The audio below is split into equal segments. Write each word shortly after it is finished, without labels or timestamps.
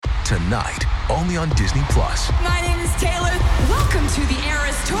tonight, only on Disney+. My name is Taylor. Welcome to the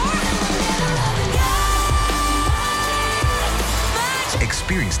Eras Tour.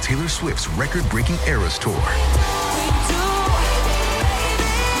 Experience Taylor Swift's record-breaking Eras Tour.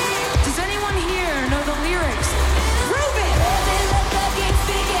 Does anyone here know the lyrics? Prove it!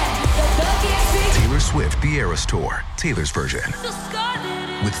 Taylor Swift, the Eras Tour, Taylor's version,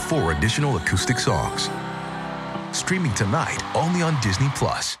 with 4 additional acoustic songs. Streaming tonight, only on Disney+.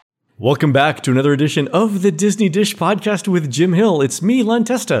 Welcome back to another edition of the Disney Dish Podcast with Jim Hill. It's me, Len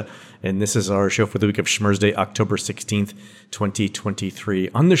Testa, and this is our show for the week of Schmersday, October 16th, 2023.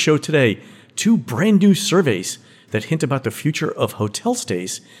 On the show today, 2 brand new surveys that hint about the future of hotel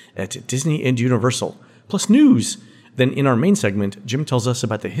stays at Disney and Universal, plus news. Then in our main segment, Jim tells us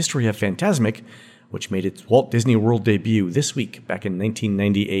about the history of Fantasmic, which made its Walt Disney World debut this week, back in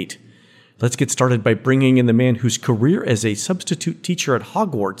 1998. Let's get started by bringing in the man whose career as a substitute teacher at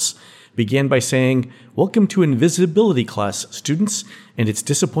Hogwarts began by saying, "Welcome to invisibility class, students, and it's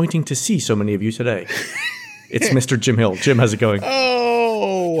disappointing to see so many of you today." It's Mr. Jim Hill. Jim, how's it going?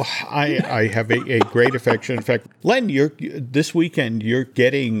 Oh, I have a great affection. In fact, Len, this weekend you're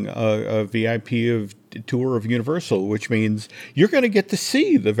getting a VIP tour of Universal, which means you're going to get to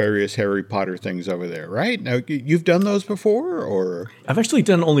see the various Harry Potter things over there, right? Now, you've done those before, or? I've actually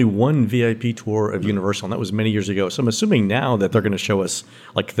done only one VIP tour of Universal, and that was many years ago. So I'm assuming now that they're going to show us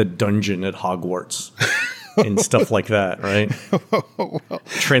like the dungeon at Hogwarts. And stuff like that, right?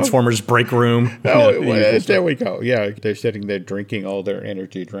 Transformers break room. There we go. Yeah, they're sitting there drinking all their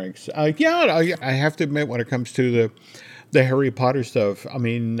energy drinks. I have to admit, when it comes to the Harry Potter stuff, I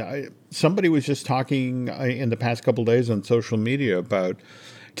mean, somebody was just talking in the past couple of days on social media about,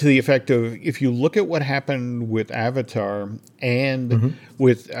 to the effect of, if you look at what happened with Avatar and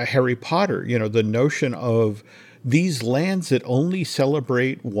with Harry Potter, you know, the notion of these lands that only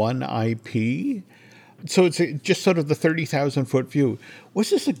celebrate one IP. So it's just sort of the 30,000-foot view. Was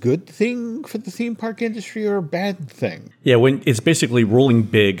this a good thing for the theme park industry or a bad thing? Yeah, when it's basically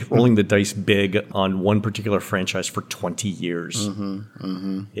rolling the dice big on one particular franchise for 20 years.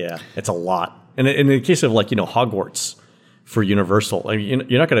 Yeah, it's a lot. And in the case of Hogwarts for Universal, I mean,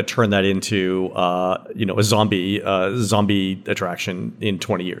 you're not going to turn that into a zombie attraction in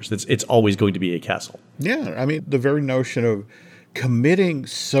 20 years. It's always going to be a castle. Yeah, I mean, the very notion of committing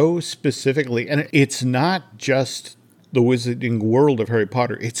so specifically, and it's not just the Wizarding World of Harry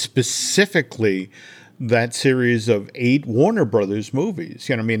Potter, it's specifically that series of 8 Warner Brothers movies.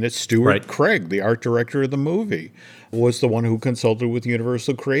 You know, I mean, it's Stuart Craig, the art director of the movie, was the one who consulted with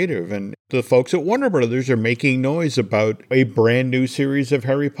Universal Creative. And the folks at Warner Brothers are making noise about a brand new series of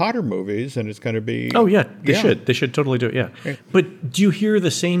Harry Potter movies, and it's going to be... Oh, yeah, they should. They should totally do it, yeah. But do you hear the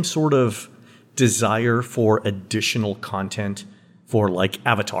same sort of desire for additional content for, like,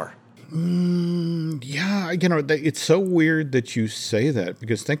 Avatar? Yeah, it's so weird that you say that,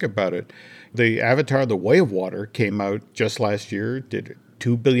 because think about it. The Avatar, The Way of Water, came out just last year, did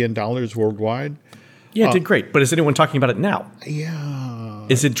 $2 billion worldwide. Yeah, it did great. But is anyone talking about it now? Yeah.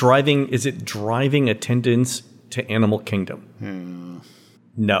 Is it driving attendance to Animal Kingdom?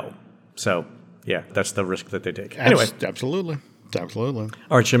 No. So, yeah, that's the risk that they take. Anyway. Absolutely. All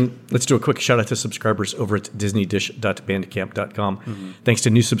right, Jim, let's do a quick shout out to subscribers over at disneydish.bandcamp.com. Thanks to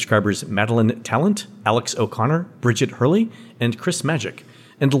new subscribers Madeline Talent, Alex O'Connor, Bridget Hurley, and Chris Magic.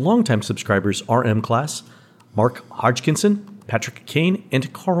 And longtime subscribers RM Class, Mark Hodgkinson, Patrick Kane,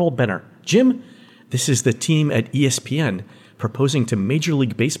 and Carl Benner. Jim, this is the team at ESPN proposing to Major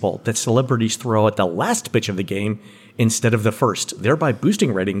League Baseball that celebrities throw out the last pitch of the game instead of the first, thereby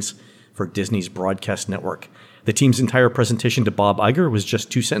boosting ratings for Disney's broadcast network. The team's entire presentation to Bob Iger was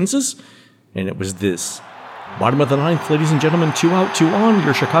just 2 sentences, and it was this. Bottom of the 9th, ladies and gentlemen, 2 out, 2 on.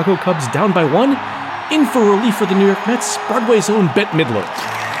 Your Chicago Cubs down by 1. In for relief for the New York Mets, Broadway's own Bette Midler.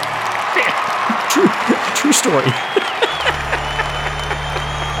 True story.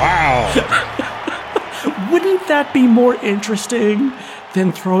 Wow. Wouldn't that be more interesting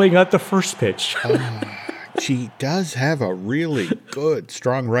than throwing out the first pitch? She does have a really good,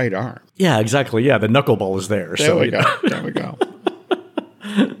 strong right arm. Yeah, exactly. Yeah, the knuckleball is there. There we go.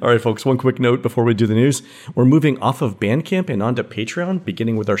 All right, folks, one quick note before we do the news. We're moving off of Bandcamp and onto Patreon,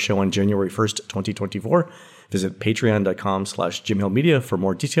 beginning with our show on January 1st, 2024. Visit patreon.com/JimHillMedia for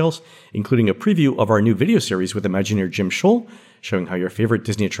more details, including a preview of our new video series with Imagineer Jim Scholl, showing how your favorite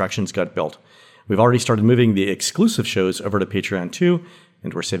Disney attractions got built. We've already started moving the exclusive shows over to Patreon too,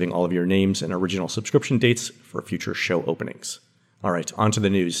 and we're saving all of your names and original subscription dates for future show openings. All right, on to the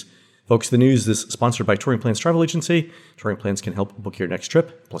news. Folks, the news is sponsored by Touring Plans Travel Agency. Touring Plans can help book your next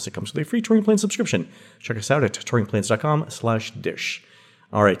trip, plus it comes with a free Touring Plans subscription. Check us out at touringplans.com/dish.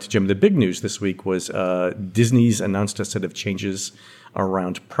 All right, Jim, the big news this week was Disney's announced a set of changes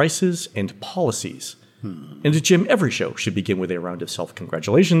around prices and policies. And Jim, every show should begin with a round of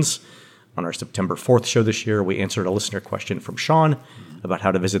self-congratulations. On our September 4th show this year, we answered a listener question from Sean about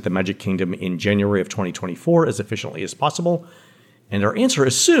how to visit the Magic Kingdom in January of 2024 as efficiently as possible. And our answer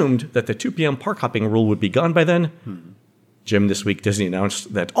assumed that the 2 p.m. park hopping rule would be gone by then. Jim, this week Disney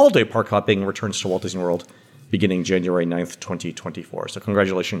announced that all-day park hopping returns to Walt Disney World beginning January 9th, 2024. So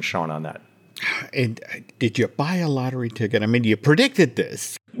congratulations, Sean, on that. And did you buy a lottery ticket? I mean, you predicted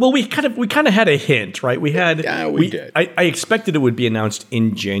this. Well, we kind of had a hint, right? We did. I expected it would be announced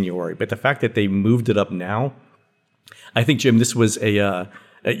in January, but the fact that they moved it up now, I think, Jim, this was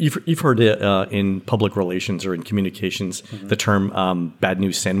you've heard it in public relations or in communications, the term bad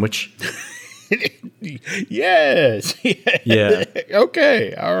news sandwich. Yes. Yeah.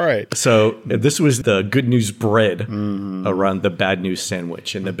 Okay. All right. So this was the good news bread around the bad news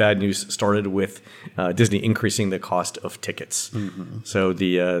sandwich. And the bad news started with Disney increasing the cost of tickets. So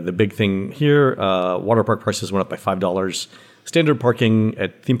the big thing here, water park prices went up by $5. Standard parking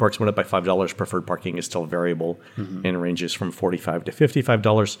at theme parks went up by $5. Preferred parking is still variable and ranges from $45 to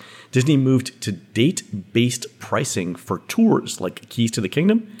 $55. Disney moved to date-based pricing for tours like Keys to the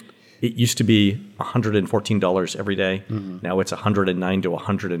Kingdom. It used to be $114 every day. Now it's $109 to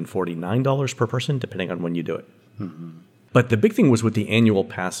 $149 per person, depending on when you do it. But the big thing was with the annual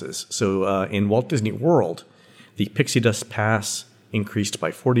passes. So in Walt Disney World, the Pixie Dust Pass increased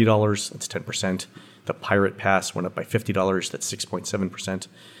by $40. That's 10%. The Pirate Pass went up by $50. That's 6.7%.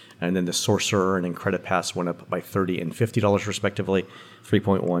 And then the Sorcerer and Incredipass Pass went up by $30 and $50 respectively,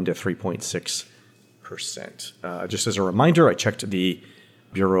 3.1 to 3.6%. Just as a reminder, I checked the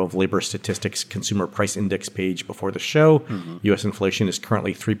Bureau of Labor Statistics Consumer Price Index page before the show. U.S. inflation is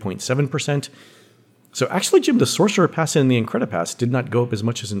currently 3.7%. So actually, Jim, the Sorcerer Pass and the Incredipass did not go up as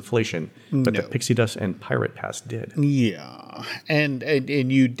much as inflation, but the Pixie Dust and Pirate Pass did. Yeah, and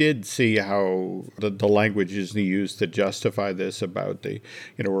you did see how the language Disney used to justify this about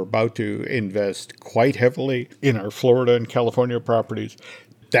we're about to invest quite heavily in our Florida and California properties.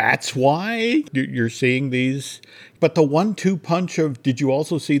 That's why you're seeing these. But the 1-2 punch of, did you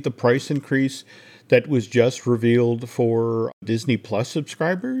also see the price increase that was just revealed for Disney Plus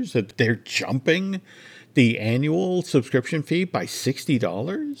subscribers? That they're jumping the annual subscription fee by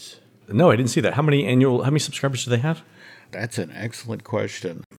 $60? No, I didn't see that. How many subscribers do they have? That's an excellent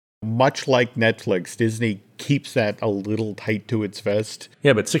question. Much like Netflix, Disney keeps that a little tight to its vest.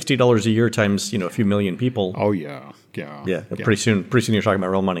 Yeah, but $60 a year times, a few million people. Oh, yeah. Yeah. Pretty soon you're talking about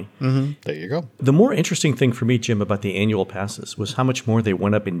real money. There you go. The more interesting thing for me, Jim, about the annual passes was how much more they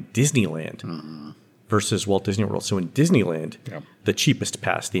went up in Disneyland versus Walt Disney World. So in Disneyland, the cheapest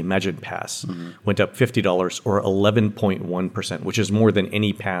pass, the Imagine Pass, went up $50 or 11.1%, which is more than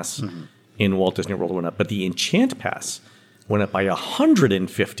any pass in Walt Disney World went up. But the Enchant Pass went up by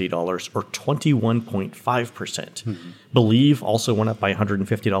 $150 or 21.5%. Believe also went up by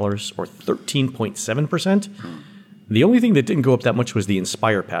 $150 or 13.7%. The only thing that didn't go up that much was the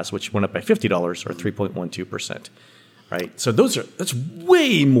Inspire Pass, which went up by $50 or 3.12%. Right? So that's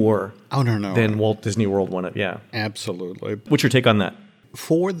way more than Walt Disney World went up. Yeah. Absolutely. What's your take on that?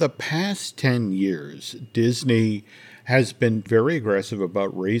 For the past 10 years, Disney has been very aggressive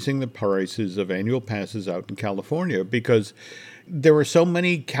about raising the prices of annual passes out in California because there were so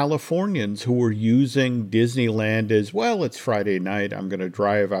many Californians who were using Disneyland as, well, it's Friday night, I'm going to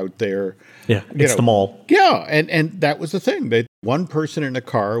drive out there. Yeah, it's the mall. Yeah, and that was the thing, that one person in a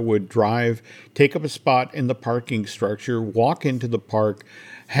car would drive, take up a spot in the parking structure, walk into the park,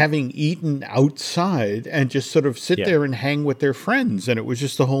 having eaten outside and just sort of sit there and hang with their friends. And it was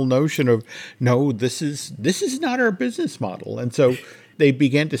just the whole notion of, no, this is not our business model. And so they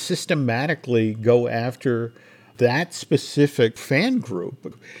began to systematically go after that specific fan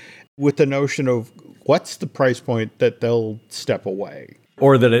group with the notion of what's the price point that they'll step away.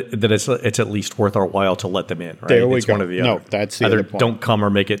 Or that it's at least worth our while to let them in, right? There we it's go. One or the other. No, that's the other other point. Don't come or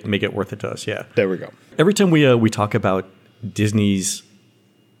make it worth it to us. Yeah. There we go. Every time we talk about Disney's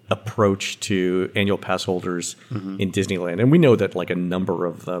approach to annual pass holders in Disneyland, and we know that like a number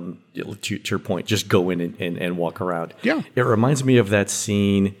of them, to your point, just go in and walk around. Yeah. It reminds me of that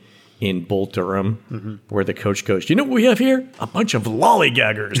scene in Bull Durham where the coach goes, you know what we have here? A bunch of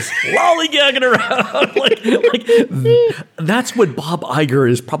lollygaggers lollygagging around. like that's what Bob Iger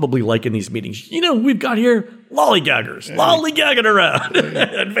is probably like in these meetings. You know, we've got here lollygaggers lollygagging around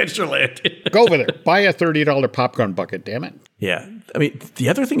Adventureland. Go over there. Buy a $30 popcorn bucket, damn it. Yeah. I mean, the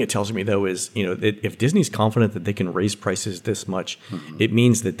other thing it tells me, though, is, if Disney's confident that they can raise prices this much, it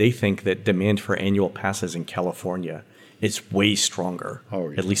means that they think that demand for annual passes in California it's way stronger,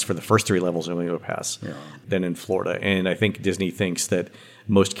 at least for the first 3 levels of Amigo Pass, than in Florida. And I think Disney thinks that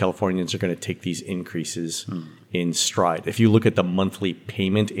most Californians are going to take these increases in stride. If you look at the monthly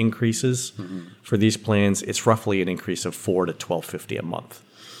payment increases for these plans, it's roughly an increase of $4 to $12.50 a month,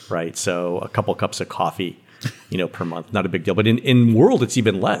 right? So a couple cups of coffee, per month, not a big deal. But in World, it's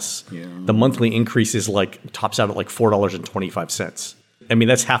even less. Yeah. The monthly increase is tops out at $4.25. I mean,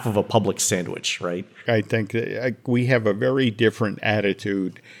 that's half of a Publix sandwich, right? I think we have a very different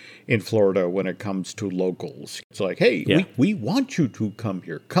attitude in Florida when it comes to locals. It's like, hey, we want you to come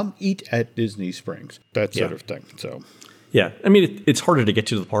here. Come eat at Disney Springs. That sort of thing. So, yeah. I mean, it's harder to get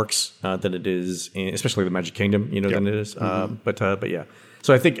to the parks than it is, especially the Magic Kingdom, than it is. But yeah.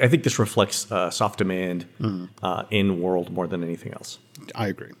 So I think this reflects soft demand in World more than anything else. I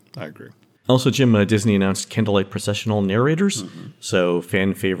agree. Also, Jim, Disney announced candlelight processional narrators. So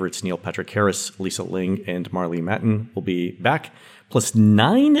fan favorites Neil Patrick Harris, Lisa Ling, and Marley Matten will be back, plus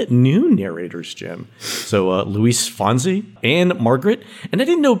 9 new narrators, Jim. So Luis Fonsi, Anne Margaret. And I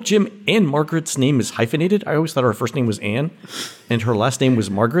didn't know, Jim, Anne Margaret's name is hyphenated. I always thought her first name was Anne and her last name was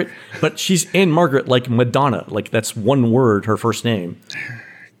Margaret. But she's Anne Margaret like Madonna. Like that's one word, her first name.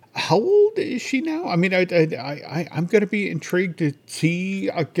 How old is she now? I mean, I'm going to be intrigued to see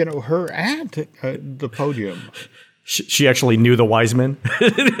her at the podium. She actually knew the wise men.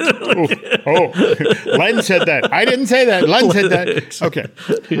 Len said that. I didn't say that. Len said that. Okay.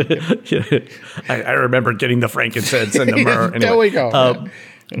 I remember getting the frankincense and the myrrh. Anyway, there we go.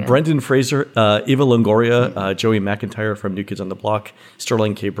 Brendan Fraser, Eva Longoria, Joey McIntyre from New Kids on the Block,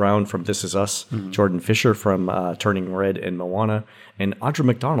 Sterling K. Brown from This Is Us, Jordan Fisher from Turning Red and Moana, and Audra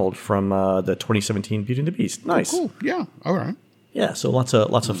McDonald from the 2017 Beauty and the Beast. Nice. Oh, cool. Yeah. All right. Yeah. So lots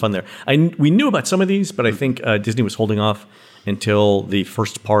of fun there. We knew about some of these, but I think Disney was holding off until the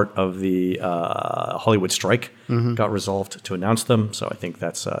first part of the Hollywood strike got resolved to announce them. So I think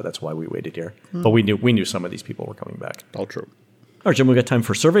that's why we waited here. But we knew some of these people were coming back. All true. All right, Jim, we got time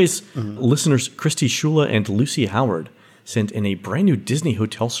for surveys. Listeners Christy Shula and Lucy Howard sent in a brand new Disney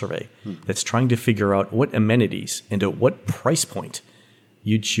hotel survey that's trying to figure out what amenities and at what price point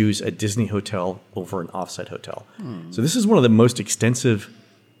you'd choose a Disney hotel over an offsite hotel. So this is one of the most extensive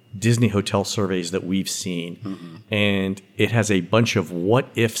Disney hotel surveys that we've seen. And it has a bunch of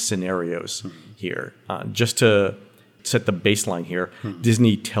what-if scenarios here. Just to set the baseline here,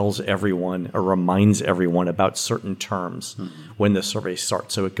 Disney tells everyone or reminds everyone about certain terms when the survey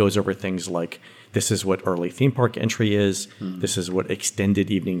starts. So it goes over things like, this is what early theme park entry is, this is what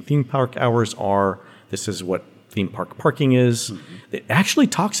extended evening theme park hours are, this is what theme park parking is. It actually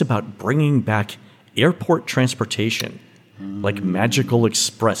talks about bringing back airport transportation, like Magical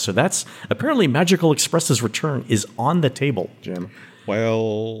Express. So that's apparently Magical Express's return is on the table, Jim.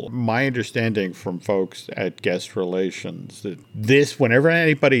 Well, my understanding from folks at guest relations that whenever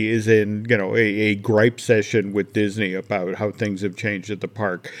anybody is in, a gripe session with Disney about how things have changed at the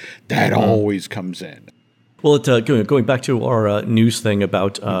park, that always comes in. Well, going back to our news thing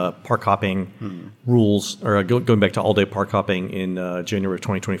about park hopping rules, or going back to all-day park hopping in January of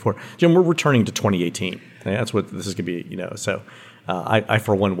 2024, Jim, we're returning to 2018. That's what this is going to be, so I,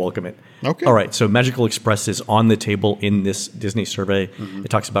 for one, welcome it. Okay. All right, so Magical Express is on the table in this Disney survey. It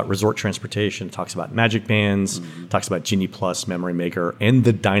talks about resort transportation, it talks about Magic Bands, it talks about Genie Plus, Memory Maker, and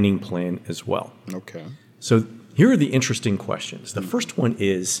the dining plan as well. Okay. So here are the interesting questions. The first one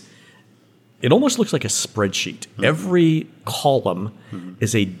is, it almost looks like a spreadsheet. Every column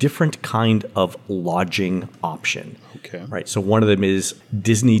is a different kind of lodging option. Okay. Right. So one of them is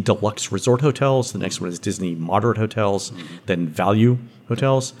Disney Deluxe Resort Hotels. The next one is Disney Moderate Hotels. Then Value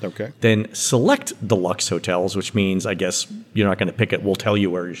Hotels. Okay. Then Select Deluxe Hotels, which means, I guess, you're not going to pick it. We'll tell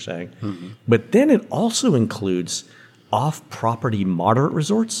you where you're staying. But then it also includes off-property moderate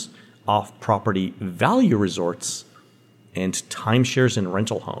resorts, off-property value resorts, and timeshares and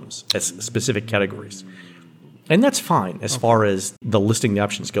rental homes as specific categories. And that's fine as far as the listing the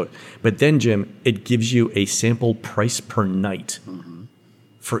options go. But then, Jim, it gives you a sample price per night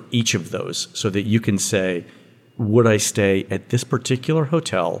for each of those so that you can say, would I stay at this particular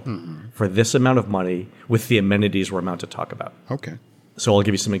hotel for this amount of money with the amenities we're about to talk about? Okay. So I'll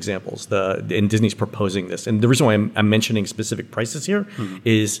give you some examples. And Disney's proposing this. And the reason why I'm mentioning specific prices here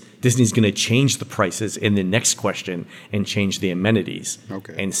is Disney's going to change the prices in the next question and change the amenities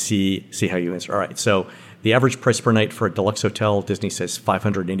and see how you answer. All right. So the average price per night for a deluxe hotel, Disney says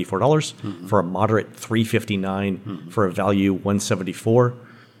 $584. For a moderate, $359. For a value, $174.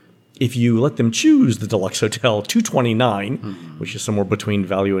 If you let them choose the deluxe hotel, $229, which is somewhere between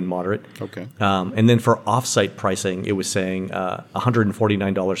value and moderate. Okay. And then for offsite pricing, it was saying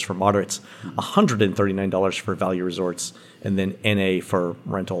 $149 for moderates, $139 for value resorts, and then NA for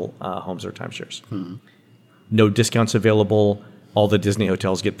rental homes or timeshares. No discounts available. All the Disney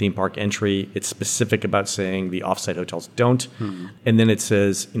hotels get theme park entry. It's specific about saying the offsite hotels don't. And then it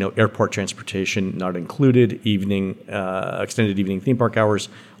says, airport transportation not included, extended evening theme park hours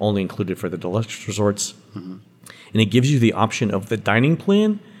only included for the deluxe resorts. And it gives you the option of the dining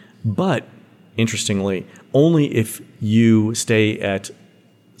plan, but interestingly, only if you stay at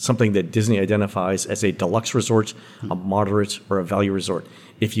something that Disney identifies as a deluxe resort, a moderate, or a value resort.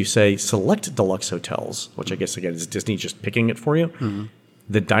 If you say select deluxe hotels, which I guess, again, is Disney just picking it for you,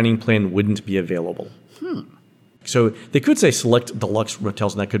 the dining plan wouldn't be available. So they could say select deluxe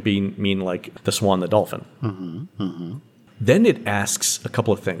hotels, and that could mean like the Swan, the Dolphin. Then it asks a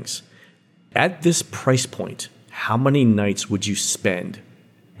couple of things. At this price point, how many nights would you spend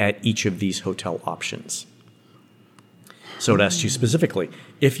at each of these hotel options? So it asks you specifically,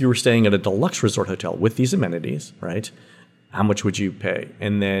 if you were staying at a deluxe resort hotel with these amenities, right, how much would you pay?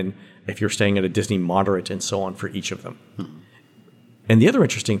 And then if you're staying at a Disney moderate and so on for each of them. And the other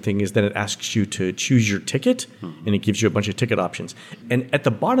interesting thing is that it asks you to choose your ticket, and it gives you a bunch of ticket options. And at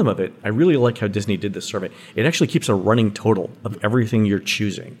the bottom of it, I really like how Disney did this survey. It actually keeps a running total of everything you're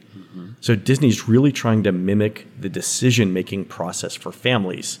choosing. So Disney's really trying to mimic the decision-making process for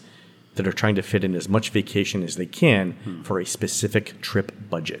families that are trying to fit in as much vacation as they can for a specific trip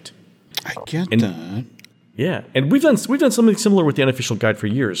budget. I get that. Yeah, and we've done something similar with the unofficial guide for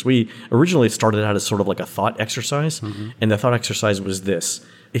years. We originally started out as sort of like a thought exercise, and the thought exercise was this: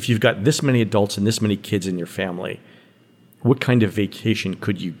 if you've got this many adults and this many kids in your family, what kind of vacation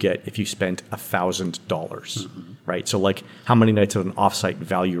could you get if you spent $1,000, right? So like how many nights at an offsite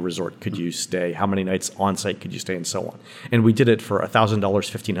value resort could you stay? How many nights on-site could you stay, and so on? And we did it for $1,000,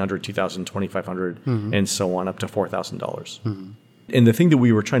 $1,500, $2,000, $2,500, and so on, up to $4,000. And the thing that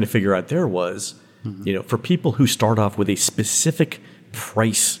we were trying to figure out there was, for people who start off with a specific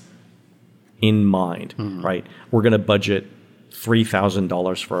price in mind, right? We're going to budget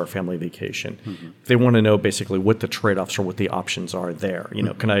 $3,000 for our family vacation. They want to know basically what the trade-offs or what the options are there.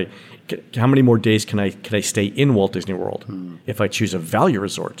 How many more days can I stay in Walt Disney World if I choose a value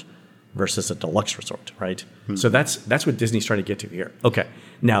resort versus a deluxe resort, right? So that's what Disney's trying to get to here. Okay,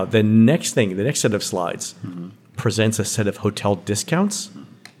 now the next set of slides presents a set of hotel discounts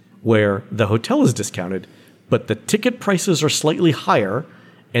where the hotel is discounted, but the ticket prices are slightly higher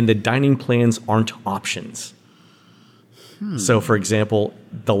and the dining plans aren't options. So, for example,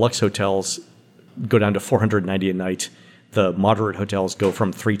 deluxe hotels go down to $490 a night. The moderate hotels go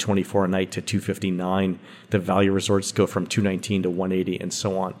from $324 a night to $259. The value resorts go from $219 to $180, and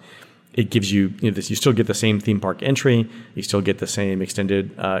so on. It gives you, this. You still get the same theme park entry. You still get the same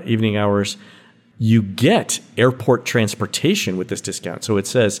extended evening hours. You get airport transportation with this discount. So it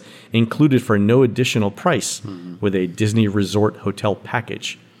says included for no additional price with a Disney Resort hotel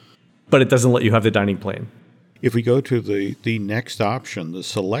package, but it doesn't let you have the dining plan. If we go to the next option, the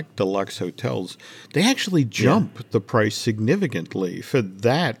select deluxe hotels, they actually jump the price significantly for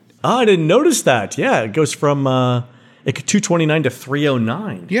that. Oh, I didn't notice that. Yeah, it goes from $229 to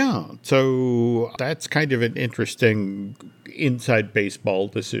 $309. Yeah, so that's kind of an interesting inside baseball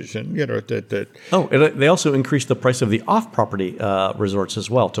decision. They also increased the price of the off-property resorts as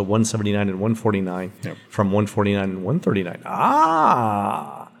well to $179 and $149 from $149 and $139.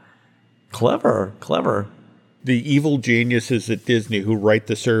 Ah, clever. The evil geniuses at Disney who write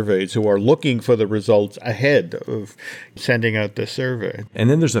the surveys, who are looking for the results ahead of sending out the survey. And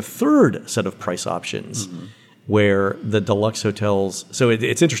then there's a third set of price options where the deluxe hotels. So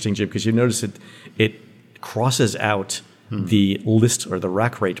it's interesting, Jim, because you notice it crosses out the list or the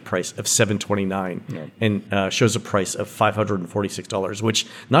rack rate price of $729 and shows a price of $546, which,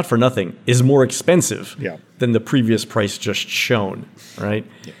 not for nothing, is more expensive than the previous price just shown, right?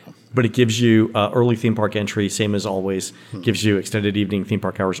 Yeah. But it gives you early theme park entry, same as always. Gives you extended evening theme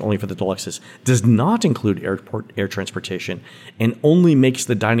park hours only for the deluxes. Does not include air transportation, and only makes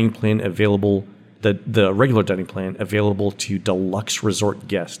the dining plan available, the regular dining plan available to deluxe resort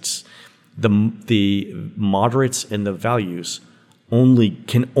guests. The moderates and the values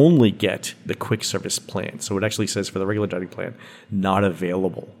can only get the quick service plan. So it actually says for the regular dining plan, not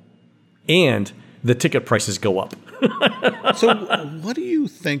available. And the ticket prices go up. So what do you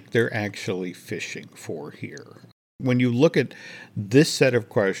think they're actually fishing for here? When you look at this set of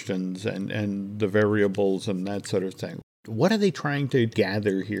questions and the variables and that sort of thing, What are they trying to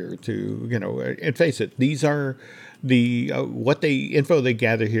gather here to, and face it, these are info they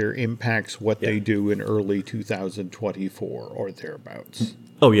gather here impacts what they do in early 2024 or thereabouts.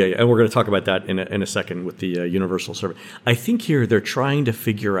 Oh, yeah. And we're going to talk about that in a second with the Universal survey. I think here they're trying to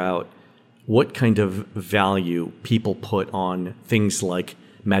figure out what kind of value people put on things like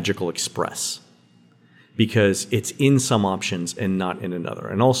Magical Express, because it's in some options and not in another.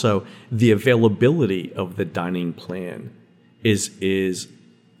 And also, the availability of the dining plan is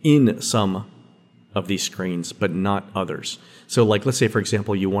in some of these screens, but not others. So, like, let's say, for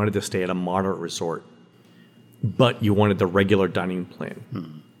example, you wanted to stay at a moderate resort, but you wanted the regular dining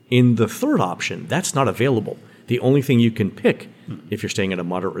plan. In the third option, that's not available. The only thing you can pick if you're staying at a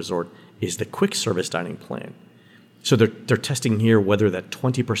moderate resort is the quick service dining plan. So they're testing here whether that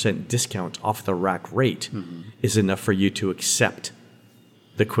 20% discount off the rack rate is enough for you to accept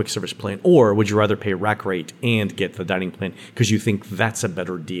the quick service plan, or would you rather pay rack rate and get the dining plan because you think that's a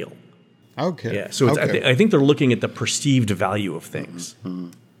better deal? Okay. Yeah. So I think they're looking at the perceived value of things.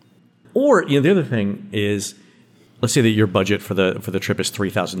 Or the other thing is, let's say that your budget for the trip is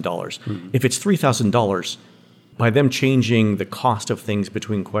 $3,000. If it's $3,000, by them changing the cost of things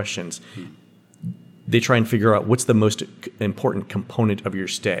between questions, they try and figure out what's the most important component of your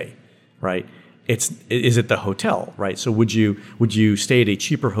stay, right? Is it the hotel, right? So would you stay at a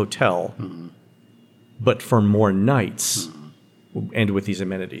cheaper hotel, but for more nights and with these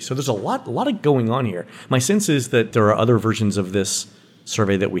amenities? So there's a lot of going on here. My sense is that there are other versions of this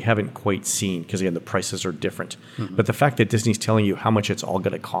survey that we haven't quite seen because, again, the prices are different. But the fact that Disney's telling you how much it's all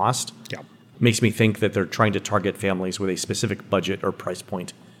going to cost makes me think that they're trying to target families with a specific budget or price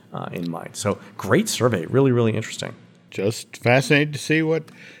point in mind. So great survey. Really, really interesting. Just fascinated to see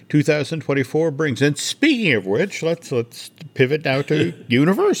what 2024 brings. And speaking of which, let's pivot now to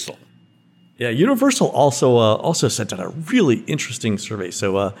Universal. Yeah, Universal also sent out a really interesting survey.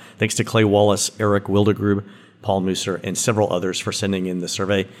 So thanks to Clay Wallace, Eric Wildegrube, Paul Musser, and several others for sending in the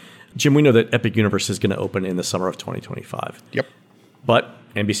survey. Jim, we know that Epic Universe is going to open in the summer of 2025. Yep. But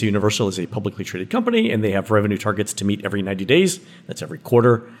NBC Universal is a publicly traded company, and they have revenue targets to meet every 90 days. That's every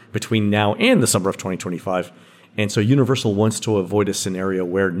quarter between now and the summer of 2025. And so Universal wants to avoid a scenario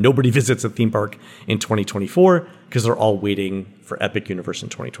where nobody visits a theme park in 2024 because they're all waiting for Epic Universe in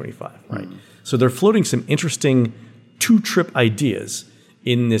 2025, right? So they're floating some interesting two-trip ideas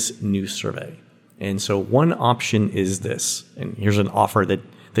in this new survey. And so one option is this, and here's an offer that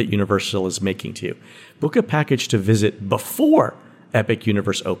Universal is making to you. Book a package to visit before Epic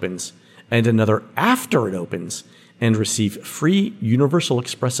Universe opens and another after it opens and receive free Universal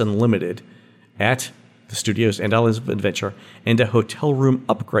Express Unlimited at the Studios and Islands of Adventure and a hotel room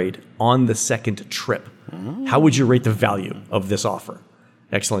upgrade on the second trip. How would you rate the value of this offer?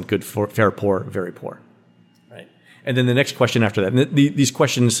 Excellent, good, fair, poor, very poor. Right. And then the next question after that, and these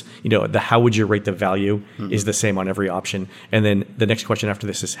questions, the how would you rate the value is the same on every option. And then the next question after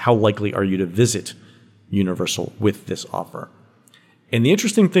this is how likely are you to visit Universal with this offer? And the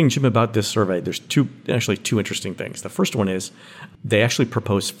interesting thing, Jim, about this survey, there's two interesting things. The first one is they actually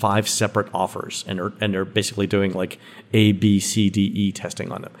propose 5 separate offers, and they're basically doing like A, B, C, D, E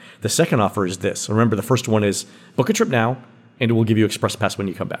testing on them. The second offer is this. Remember, the first one is book a trip now, and it will give you Express Pass when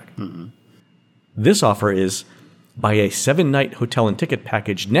you come back. This offer is buy a 7-night hotel and ticket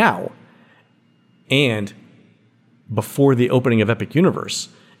package now, and before the opening of Epic Universe,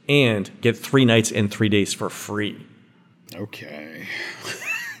 and get 3 nights and 3 days for free. Okay.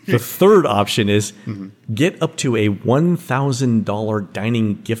 The third option is get up to a $1,000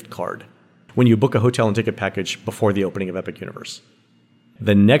 dining gift card when you book a hotel and ticket package before the opening of Epic Universe.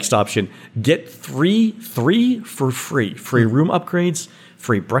 The next option, get three for free. Free room upgrades,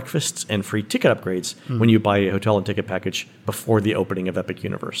 free breakfasts, and free ticket upgrades when you buy a hotel and ticket package before the opening of Epic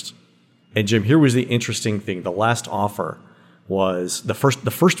Universe. And Jim, here was the interesting thing. The last offer was the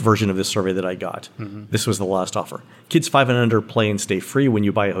first version of this survey that I got. This was the last offer. Kids 5 and under play and stay free when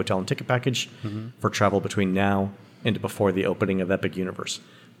you buy a hotel and ticket package for travel between now and before the opening of Epic Universe.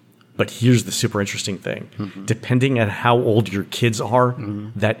 But here's the super interesting thing. Depending on how old your kids are,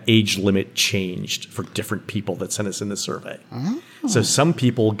 that age limit changed for different people that sent us in the survey. So some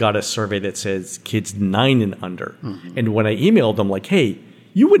people got a survey that says kids 9 and under. And when I emailed them like, hey,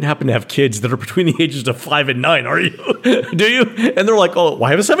 you wouldn't happen to have kids that are between the ages of 5 and 9, are you? Do you? And they're like, oh, well,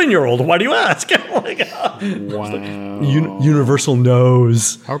 I have a 7-year-old. Why do you ask? I'm like, wow. Universal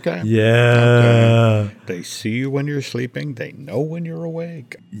knows. Okay. Yeah. Okay. They see you when you're sleeping. They know when you're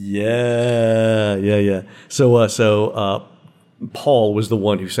awake. Yeah. So Paul was the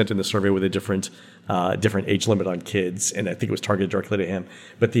one who sent in the survey with a different age limit on kids, and I think it was targeted directly to him.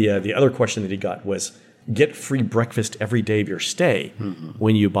 But the other question that he got was, get free breakfast every day of your stay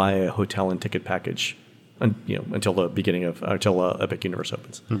when you buy a hotel and ticket package, until the beginning of until Epic Universe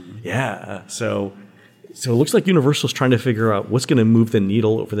opens. Yeah, so it looks like Universal's trying to figure out what's going to move the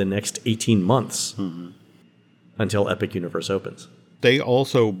needle over the next 18 months until Epic Universe opens. They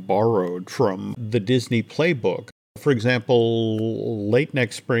also borrowed from the Disney playbook. For example, late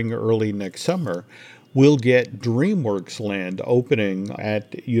next spring, early next summer, we'll get DreamWorks Land opening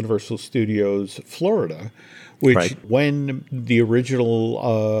at Universal Studios Florida, which when the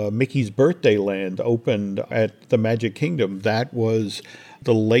original Mickey's Birthday Land opened at the Magic Kingdom, that was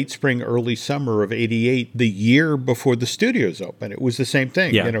the late spring, early summer of '88, the year before the studios opened. It was the same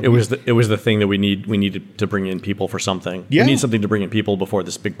thing. Yeah, it was the thing that we needed to bring in people for something. Yeah. We need something to bring in people before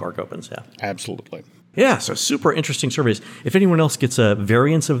this big park opens. Yeah, absolutely. Yeah, so super interesting surveys. If anyone else gets a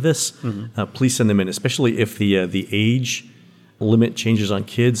variance of this, please send them in, especially if the age limit changes on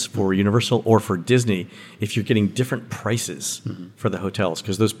kids for Universal or for Disney, if you're getting different prices for the hotels,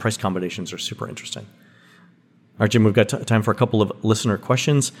 because those price combinations are super interesting. All right, Jim, we've got time for a couple of listener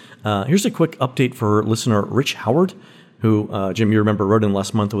questions. Here's a quick update for listener Rich Howard, who, Jim, you remember, wrote in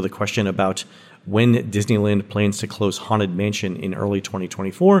last month with a question about when Disneyland plans to close Haunted Mansion in early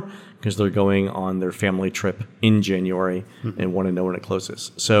 2024, because they're going on their family trip in January and want to know when it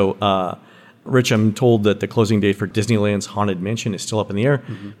closes. So, Rich, I'm told that the closing date for Disneyland's Haunted Mansion is still up in the air.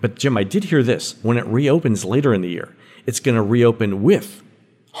 But, Jim, I did hear this. When it reopens later in the year, it's going to reopen with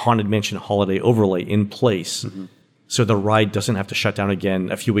Haunted Mansion Holiday Overlay in place. So the ride doesn't have to shut down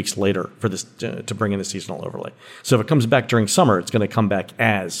again a few weeks later for this to bring in the seasonal overlay. So if it comes back during summer, it's going to come back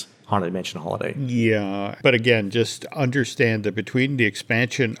as Haunted Mansion Holiday. Yeah, but again, just understand that between the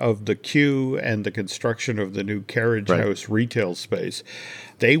expansion of the queue and the construction of the new carriage house retail space,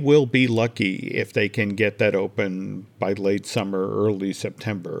 they will be lucky if they can get that open by late summer, early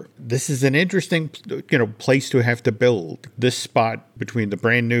September. This is an interesting, place to have to build. This spot between the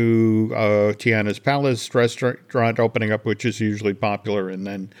brand new Tiana's Palace restaurant opening up, which is usually popular, and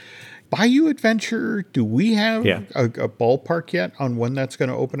then Bayou Adventure, do we have a ballpark yet on when that's going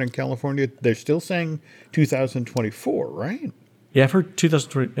to open in California? They're still saying 2024, right? Yeah, I've heard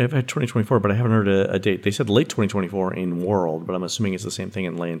 2024, but I haven't heard a date. They said late 2024 in World, but I'm assuming it's the same thing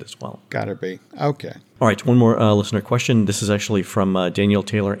in Land as well. Gotta be. Okay. All right, one more listener question. This is actually from Daniel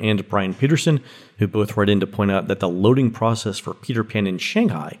Taylor and Brian Peterson, who both wrote in to point out that the loading process for Peter Pan in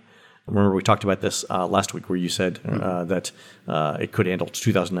Shanghai, remember we talked about this last week where you said that it could handle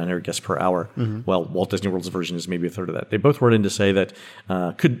 2,900 guests per hour. Well, Walt Disney World's version is maybe a third of that. They both wrote in to say that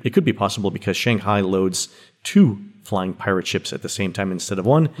it could be possible because Shanghai loads 2 flying pirate ships at the same time instead of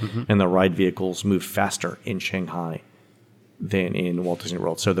 1, and the ride vehicles move faster in Shanghai than in Walt Disney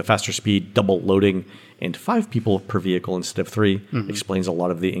World. So the faster speed, double loading, and 5 people per vehicle instead of 3 explains a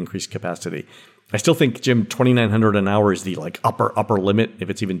lot of the increased capacity. I still think, Jim, 2,900 an hour is the upper limit, if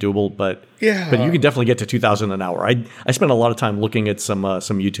it's even doable. But you can definitely get to 2,000 an hour. I spent a lot of time looking at some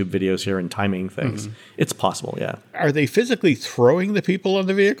YouTube videos here and timing things. It's possible, yeah. Are they physically throwing the people on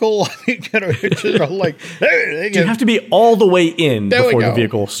the vehicle? It's just like you have to be all the way in before the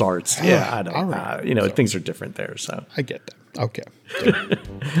vehicle starts. Yeah, I know. All right. Things are different there. So I get that. Okay.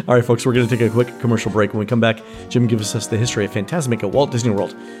 All right, folks, we're going to take a quick commercial break. When we come back, Jim gives us the history of Fantasmic at Walt Disney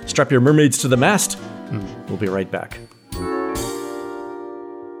World. Strap your mermaids to the mast. We'll be right back.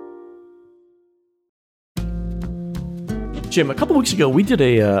 Jim, a couple weeks ago, we did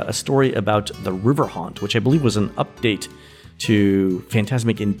a story about the River Haunt, which I believe was an update to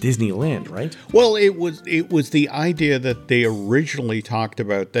Fantasmic in Disneyland, right? Well, it was the idea that they originally talked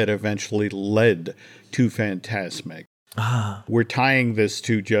about that eventually led to Fantasmic. We're tying this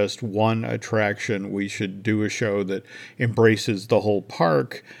to just one attraction. We should do a show that embraces the whole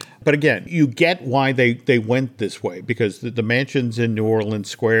park. But again, you get why they went this way, because the mansion's in New Orleans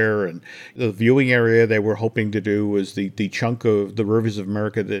Square, and the viewing area they were hoping to do was the chunk of the Rivers of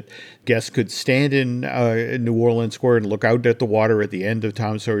America that guests could stand in New Orleans Square and look out at the water at the end of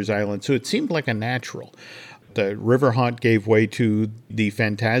Tom Sawyer's Island. So it seemed like a natural. The River Haunt gave way to the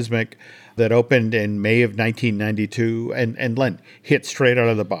Fantasmic that opened in May of 1992 and Len hit straight out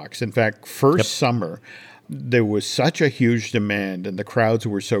of the box. In fact, first summer, there was such a huge demand and the crowds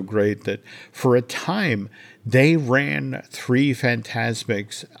were so great that for a time, they ran 3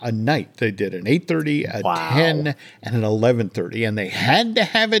 Fantasmics a night. They did an 8:30, a 10, and an 11:30, and they had to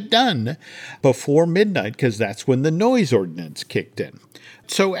have it done before midnight because that's when the noise ordinance kicked in.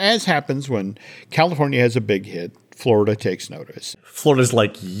 So as happens when California has a big hit, Florida takes notice. Florida's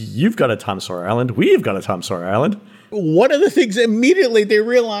like, you've got a Tom Sawyer Island. We've got a Tom Sawyer Island. One of the things immediately they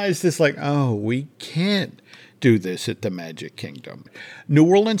realized is like, oh, we can't do this at the Magic Kingdom. New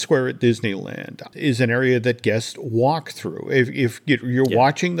Orleans Square at Disneyland is an area that guests walk through. If you're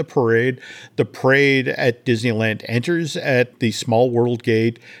watching the parade at Disneyland enters at the Small World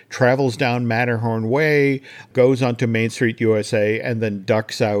Gate, travels down Matterhorn Way, goes onto Main Street USA, and then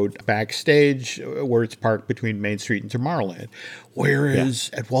ducks out backstage where it's parked between Main Street and Tomorrowland. Whereas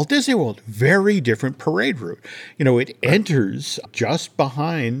at Walt Disney World, very different parade route. It enters just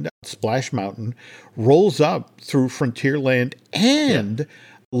behind Splash Mountain, rolls up through Frontierland and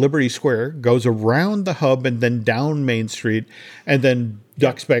Liberty Square, goes around the hub and then down Main Street, and then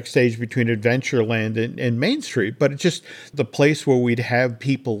ducks backstage between Adventureland and Main Street. But it's just the place where we'd have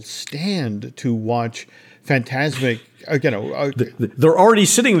people stand to watch Fantasmic. They're already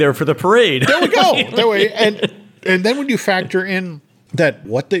sitting there for the parade. There we go. And then when you factor in that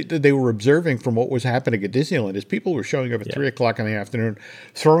what they were observing from what was happening at Disneyland is people were showing up at 3 o'clock in the afternoon,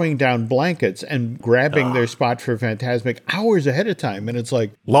 throwing down blankets and grabbing their spot for Fantasmic hours ahead of time. And it's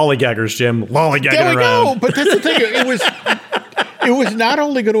like... Lollygaggers, Jim. Lollygagging there we around. Go. But that's the thing. It was not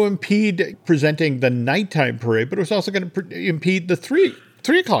only going to impede presenting the nighttime parade, but it was also going to impede the 3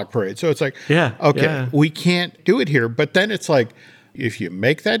 o'clock parade. So it's like, we can't do it here. But then it's like, if you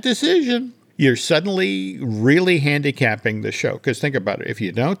make that decision... you're suddenly really handicapping the show. Because think about it. If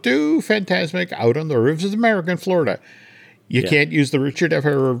you don't do Fantasmic out on the rivers of America in Florida, you can't use the Richard F.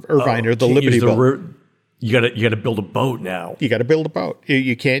 Irvine or the Liberty boat. You gotta build a boat now. You got to build a boat.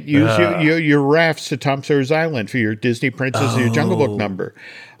 You can't use your rafts to Tom Sawyer's Island for your Disney Princess or your Jungle Book number.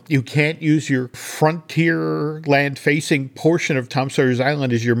 You can't use your frontier land-facing portion of Tom Sawyer's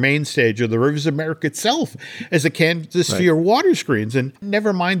Island as your main stage or the Rivers of America itself as a canvas for your water screens. And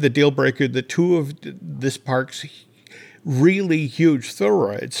never mind the deal breaker, the two of this park's really huge thrill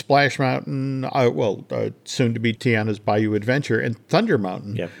rides, Splash Mountain, soon to be Tiana's Bayou Adventure, and Thunder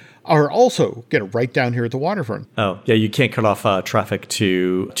Mountain. Yeah. Are also right down here at the waterfront. Oh, yeah, you can't cut off traffic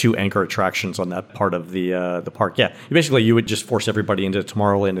to two anchor attractions on that part of the park. Yeah, basically you would just force everybody into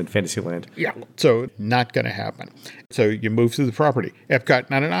Tomorrowland and Fantasyland. Yeah, so not going to happen. So you move through the property. Epcot,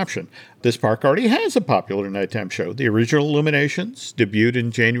 not an option. This park already has a popular nighttime show. The original Illuminations debuted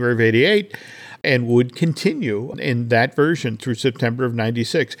in January of '88 and would continue in that version through September of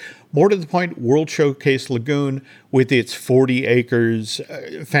 '96. More to the point, World Showcase Lagoon, with its 40 acres,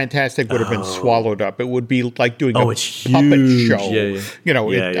 Fantastic would have been swallowed up. It would be like doing a puppet show, out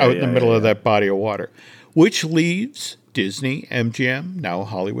in the middle of that body of water, which leaves Disney-MGM, now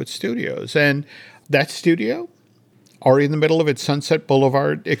Hollywood Studios. And that studio, already in the middle of its Sunset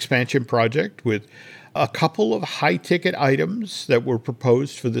Boulevard expansion project with a couple of high-ticket items that were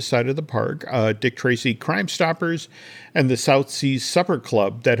proposed for this side of the park, Dick Tracy Crime Stoppers and the South Seas Supper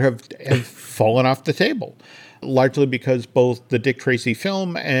Club that have fallen off the table, largely because both the Dick Tracy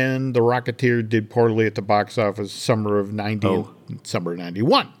film and The Rocketeer did poorly at the box office summer of 90 and summer of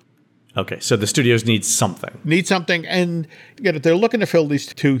 91. Okay, so the studios need something. And they're looking to fill these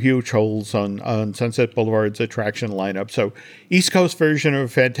two huge holes on Sunset Boulevard's attraction lineup. So East Coast version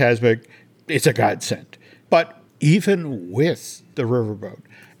of Fantasmic, it's a godsend. But even with the riverboat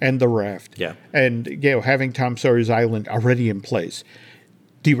and the raft and having Tom Sawyer's Island already in place,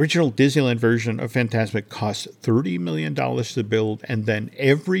 the original Disneyland version of Fantasmic cost $30 million to build. And then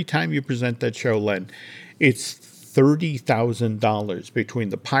every time you present that show, Len, it's $30,000 between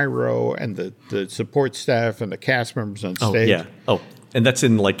the pyro and the support staff and the cast members on stage. Oh, yeah. Oh, and that's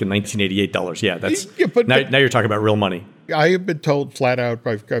in like $1988. Yeah, that's now you're talking about real money. I have been told flat out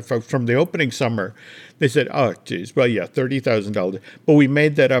from the opening summer, they said, oh, geez, well, yeah, $30,000. But we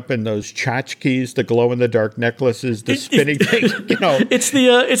made that up in those tchotchkes, the glow-in-the-dark necklaces, the spinning things, It's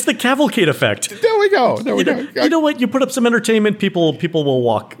the cavalcade effect. There we go. You know what? You put up some entertainment, people will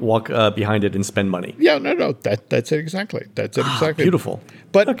walk behind it and spend money. Yeah, no, that's it exactly. That's it exactly. Beautiful.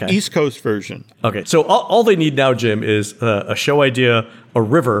 But East Coast version. Okay, so all they need now, Jim, is a show idea, a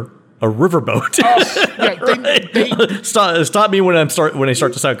riverboat. Stop me when I start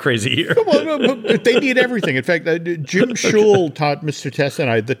to sound crazy here. Well, they need everything. In fact, Jim Schul taught Mr. Tess and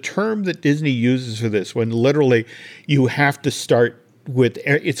I the term that Disney uses for this when literally you have to start with,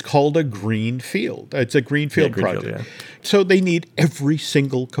 it's called a green field. It's a greenfield project. So they need every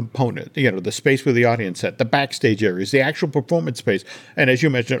single component, the space with the audience set, the backstage areas, the actual performance space. And as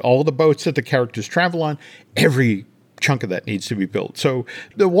you mentioned, all the boats that the characters travel on, every chunk of that needs to be built. So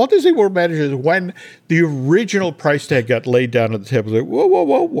the Walt Disney World managers, when the original price tag got laid down on the table, like,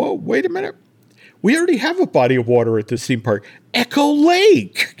 whoa, wait a minute. We already have a body of water at this theme park, Echo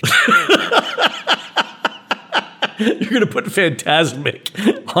Lake. You're going to put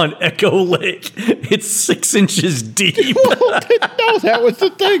Fantasmic on Echo Lake. It's 6 inches deep. No, that was the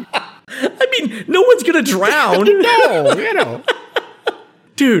thing. I mean, no one's going to drown. No.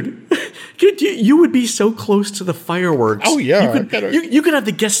 Dude, you would be so close to the fireworks. Oh, yeah. You could have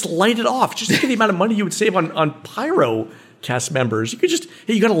the guests light it off. Just think of the amount of money you would save on pyro cast members. You could just,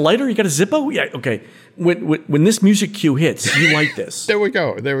 hey, you got a lighter? You got a Zippo? Yeah, okay. When this music cue hits, you light this. There we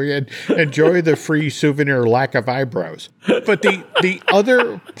go. Enjoy the free souvenir lack of eyebrows. But the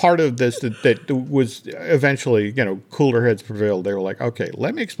other part of this that was eventually, cooler heads prevailed. They were like, okay,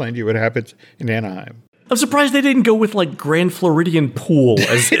 let me explain to you what happens in Anaheim. I'm surprised they didn't go with like Grand Floridian Pool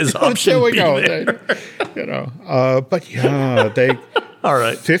as option there we B go. there. But yeah, they all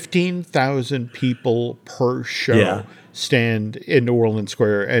right. 15,000 people per show stand in New Orleans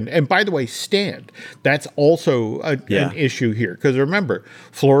Square. And by the way, stand. That's also an issue here. Because remember,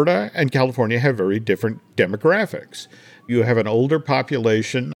 Florida and California have very different demographics. You have an older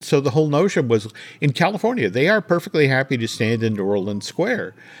population. So the whole notion was, in California, they are perfectly happy to stand in New Orleans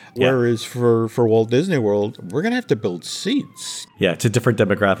Square. Whereas for Walt Disney World, we're going to have to build seats. Yeah, it's a different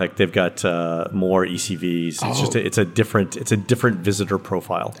demographic. They've got more ECVs. It's a different visitor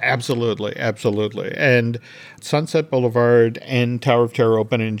profile. Absolutely. And Sunset Boulevard and Tower of Terror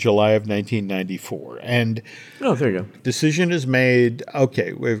open in July of 1994. And there you go. Decision is made.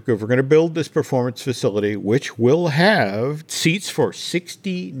 Okay, we're going to build this performance facility, which will have seats for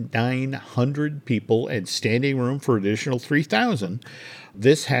 6,900 people and standing room for additional 3,000.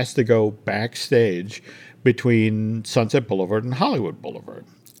 This has to go backstage between Sunset Boulevard and Hollywood Boulevard.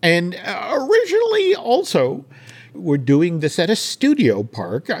 And originally also, we're doing this at a studio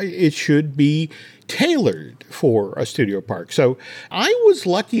park. It should be tailored for a studio park. So I was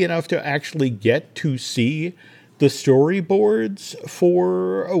lucky enough to actually get to see the storyboards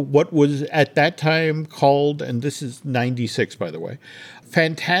for what was at that time called, and this is 96, by the way,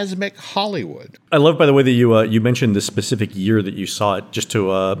 Fantasmic Hollywood. I love, by the way, that you mentioned the specific year that you saw it, just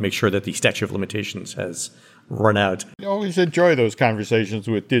to make sure that the statute of limitations has run out. I always enjoy those conversations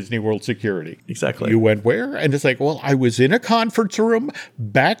with Disney World security. Exactly. You went where? And it's like, well, I was in a conference room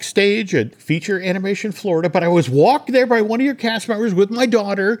backstage at Feature Animation Florida, but I was walked there by one of your cast members with my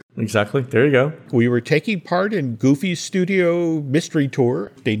daughter. Exactly. There you go. We were taking part in Goofy's studio mystery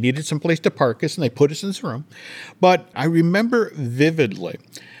tour. They needed some place to park us, and they put us in this room. But I remember vividly,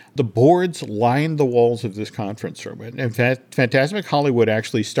 the boards lined the walls of this conference room. And in fact, Fantasmic Hollywood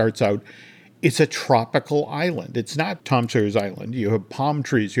actually starts out, it's a tropical island. It's not Tom Sawyer's Island. You have palm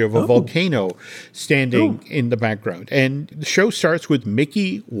trees. You have a volcano standing in the background. And the show starts with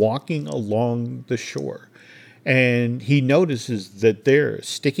Mickey walking along the shore. And he notices that there,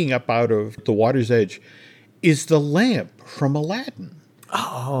 sticking up out of the water's edge, is the lamp from Aladdin.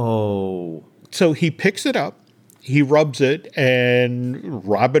 Oh. So he picks it up. He rubs it, and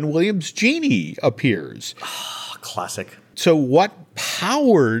Robin Williams' genie appears. Classic. So what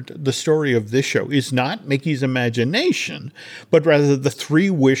powered the story of this show is not Mickey's imagination, but rather the 3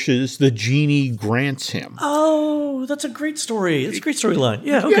 wishes the genie grants him. Oh, that's a great story. That's a great storyline.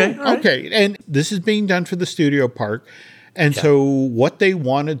 Yeah, okay. Yeah, okay. And this is being done for the studio park. And so what they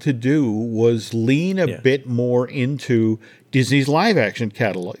wanted to do was lean a bit more into Disney's live action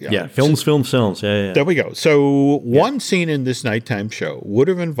catalog. Yeah, films. Yeah. There we go. So one scene in this nighttime show would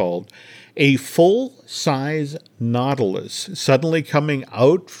have involved a full-size Nautilus suddenly coming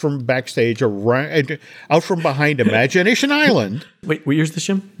out from backstage, out from behind Imagination Island. Wait, what year's this,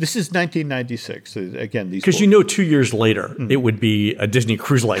 Jim? This is 1996. Again, these because 2 years later, it would be a Disney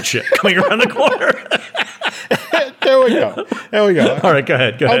Cruise Line ship coming around the corner. There we go. All right, go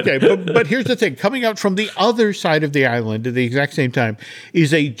ahead. Okay, but here's the thing. Coming out from the other side of the island at the exact same time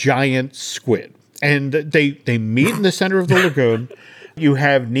is a giant squid. And they meet in the center of the lagoon. You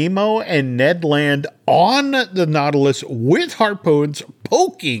have Nemo and Ned Land on the Nautilus with harpoons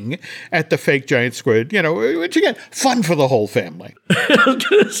poking at the fake giant squid, which again, fun for the whole family. I was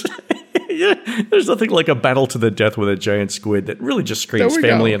going to say, there's nothing like a battle to the death with a giant squid that really just screams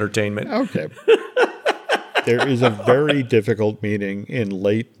family entertainment. Okay. There is a very difficult meeting in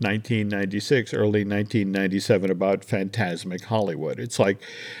late 1996, early 1997 about Fantasmic Hollywood. It's like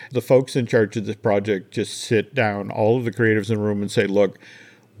the folks in charge of this project just sit down, all of the creatives in the room, and say, look,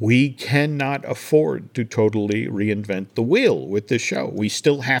 we cannot afford to totally reinvent the wheel with this show. We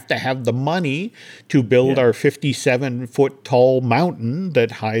still have to have the money to build our 57-foot tall mountain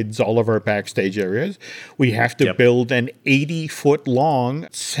that hides all of our backstage areas. We have to build an 80-foot long,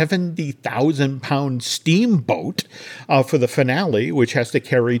 70,000-pound steamboat for the finale, which has to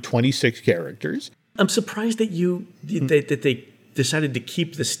carry 26 characters. I'm surprised that that they decided to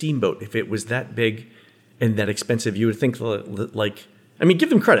keep the steamboat. If it was that big and that expensive, you would think like I mean, give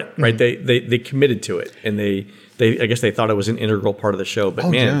them credit, right? They committed to it, and they I guess they thought it was an integral part of the show. But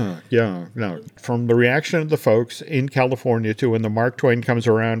no. From the reaction of the folks in California to when the Mark Twain comes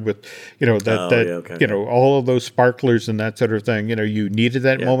around with, all of those sparklers and that sort of thing. You needed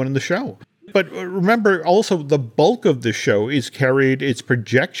that moment in the show. But remember, also, the bulk of the show is carried, its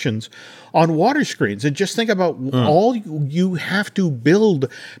projections on water screens. And just think about all you have to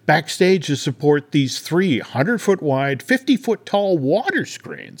build backstage to support these 300-foot wide, 50-foot tall water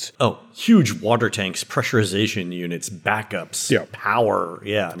screens. Oh, huge water tanks, pressurization units, backups, power.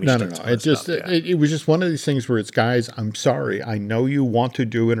 Yeah. I mean, no. It was just one of these things where it's, guys, I'm sorry. I know you want to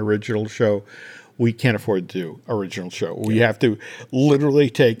do an original show. We can't afford to do original show. We have to literally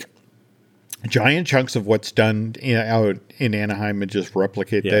take giant chunks of what's done out in Anaheim and just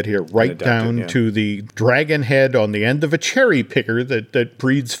replicate that here, right down to the dragon head on the end of a cherry picker that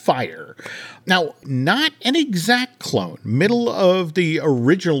breathes fire. Now, not an exact clone. Middle of the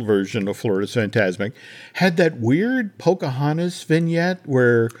original version of Florida's Fantasmic had that weird Pocahontas vignette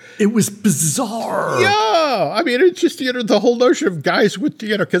where... It was bizarre. Yeah. I mean, it's just, the whole notion of guys with,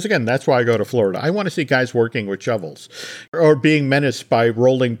 because again, that's why I go to Florida. I want to see guys working with shovels or being menaced by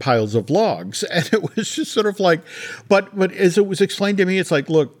rolling piles of logs. And it was just sort of like, but as it was explained to me, it's like,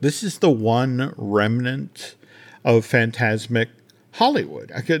 look, this is the one remnant of Fantasmic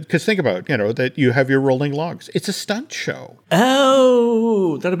Hollywood. Because think about, that you have your rolling logs. It's a stunt show.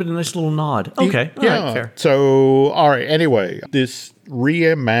 Oh, that'd have been a nice little nod. Okay. All right, fair. So, all right. Anyway, this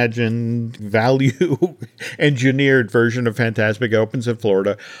reimagined, value engineered version of Fantasmic opens in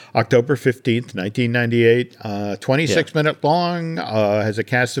Florida October 15th, 1998. 26-minute long, has a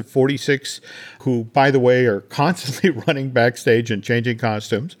cast of 46 who, by the way, are constantly running backstage and changing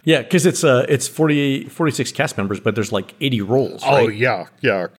costumes. Yeah, because it's 46 cast members, but there's like 80 roles, right? Oh, yeah.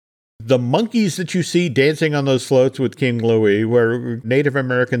 The monkeys that you see dancing on those floats with King Louie were Native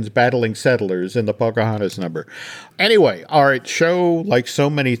Americans battling settlers in the Pocahontas number. Anyway, all right, show, like so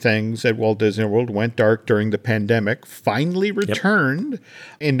many things at Walt Disney World, went dark during the pandemic, finally returned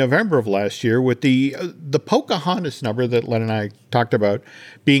in November of last year with the Pocahontas number that Len and I talked about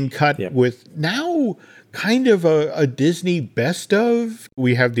being cut with now kind of a Disney best of.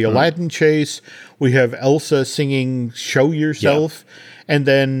 We have the Aladdin chase. We have Elsa singing Show Yourself. And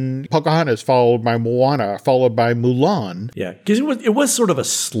then Pocahontas followed by Moana, followed by Mulan. Yeah, because it was sort of a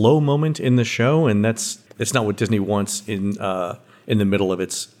slow moment in the show, and it's not what Disney wants in the middle of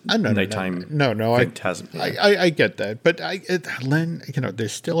its nighttime. No, Phantasm. I get that, but Len,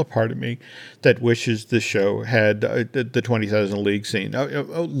 there's still a part of me that wishes the show had the 20,000 League scene,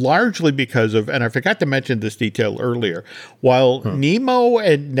 largely because of, and I forgot to mention this detail earlier, while Nemo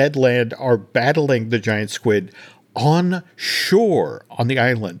and Ned Land are battling the giant squid on shore on the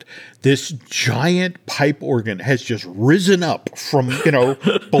island, this giant pipe organ has just risen up from,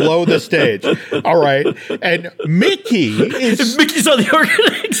 below the stage. All right. And Mickey's on the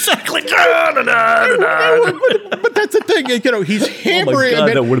organ. Exactly. But that's the thing. He's hammering. Oh my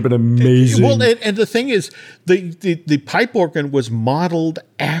God, that would have been amazing. Well, and the thing is, the pipe organ was modeled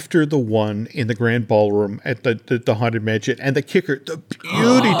after the one in the Grand Ballroom at the Haunted Mansion. And the kicker, the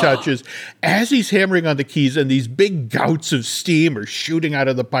beauty touches, as he's hammering on the keys and these big gouts of steam are shooting out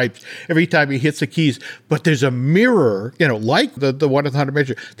of the pipes every time he hits the keys. But there's a mirror, like the one at the Haunted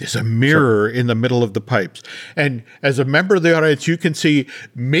Mansion, there's a mirror in the middle of the pipes. And as a member of the audience, you can see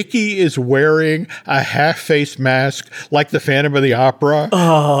Mickey is wearing a half-face mask like the Phantom of the Opera.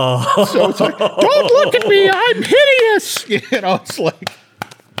 Oh. So it's like, don't look at me, I'm hideous. It's like...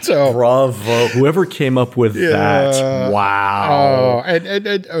 So, bravo! Whoever came up with that, wow! Oh,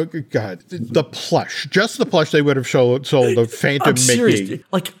 and oh God, the plush, just the plush they would have sold the Phantom Mickey. Seriously.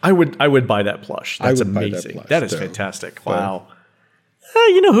 Like I would buy that plush. That's amazing. That is fantastic. Wow.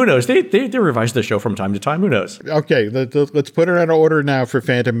 Who knows? They revise the show from time to time. Who knows? Okay, let's put it on order now for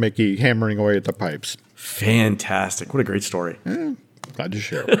Phantom Mickey hammering away at the pipes. Fantastic! What a great story. Glad to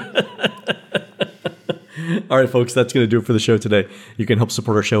share. All right, folks, that's going to do it for the show today. You can help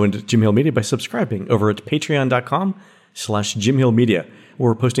support our show and Jim Hill Media by subscribing over at patreon.com/Jim Hill Media,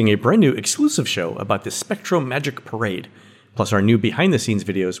 where we're posting a brand new exclusive show about the Spectro Magic Parade, plus our new behind-the-scenes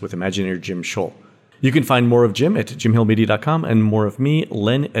videos with Imagineer Jim Scholl. You can find more of Jim at jimhillmedia.com and more of me,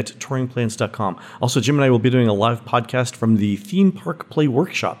 Len, at touringplans.com. Also, Jim and I will be doing a live podcast from the Theme Park Play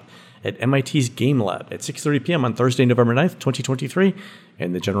Workshop at MIT's Game Lab at 6:30 p.m. on Thursday, November 9th, 2023.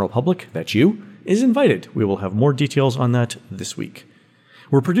 And the general public, that's you, is invited. We will have more details on that this week.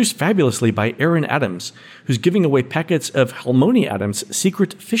 We're produced fabulously by Aaron Adams, who's giving away packets of Halmoni Adams'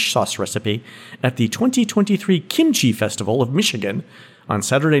 secret fish sauce recipe at the 2023 Kimchi Festival of Michigan on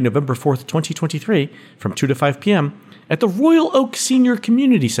Saturday, November 4th, 2023, from 2 to 5 p.m. at the Royal Oak Senior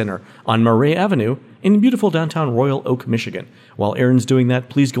Community Center on Murray Avenue in beautiful downtown Royal Oak, Michigan. While Aaron's doing that,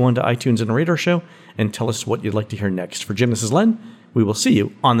 please go onto iTunes and rate our show and tell us what you'd like to hear next. For Jim, this is Len. We will see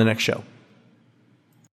you on the next show.